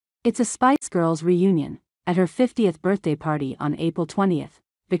It's a Spice Girls reunion. At her 50th birthday party on April 20th,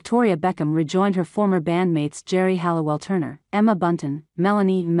 Victoria Beckham rejoined her former bandmates Jerry Halliwell-Turner, Emma Bunton,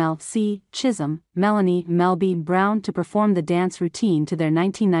 Melanie Mel C. Chisholm, Melanie Mel B. Brown to perform the dance routine to their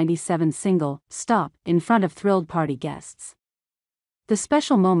 1997 single, Stop, in front of thrilled party guests. The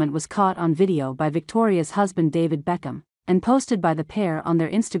special moment was caught on video by Victoria's husband David Beckham, and posted by the pair on their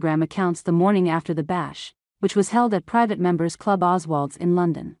Instagram accounts the morning after the bash, which was held at Private Members Club Oswald's in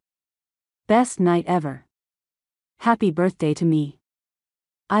London. Best night ever. Happy birthday to me.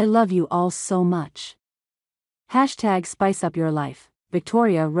 I love you all so much. Hashtag spice up your life,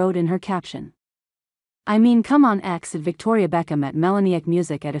 Victoria wrote in her caption. I mean, come on. X at Victoria Beckham at Melanie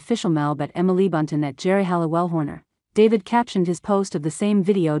Music at Official Melb at Emily Bunton at Jerry Halliwell-Turner. David captioned his post of the same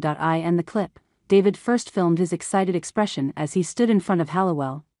video. In the clip, David first filmed his excited expression as he stood in front of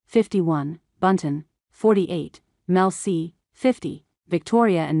Halliwell, 51, Bunton, 48, Mel C, 50,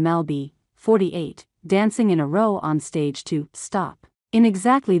 Victoria and Mel B, 48, dancing in a row on stage to Stop, in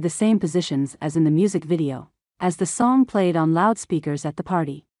exactly the same positions as in the music video, as the song played on loudspeakers at the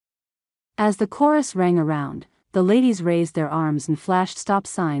party. As the chorus rang around, the ladies raised their arms and flashed stop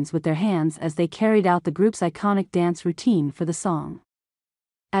signs with their hands as they carried out the group's iconic dance routine for the song.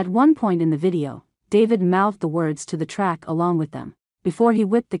 At one point in the video, David mouthed the words to the track along with them, before he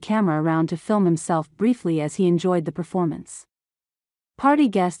whipped the camera around to film himself briefly as he enjoyed the performance. Party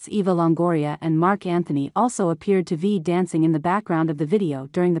guests Eva Longoria and Mark Anthony also appeared to be dancing in the background of the video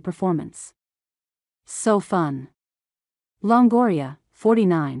during the performance. So fun. Longoria,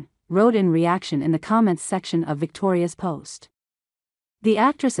 49, wrote in reaction in the comments section of Victoria's post. The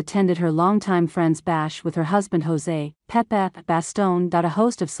actress attended her longtime friend's bash with her husband Jose Pepe Bastone. A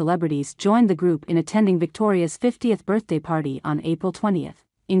host of celebrities joined the group in attending Victoria's 50th birthday party on April 20th,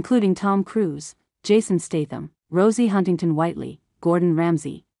 including Tom Cruise, Jason Statham, Rosie Huntington-Whiteley, Gordon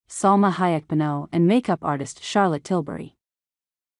Ramsay, Salma Hayek Bano, and makeup artist Charlotte Tilbury.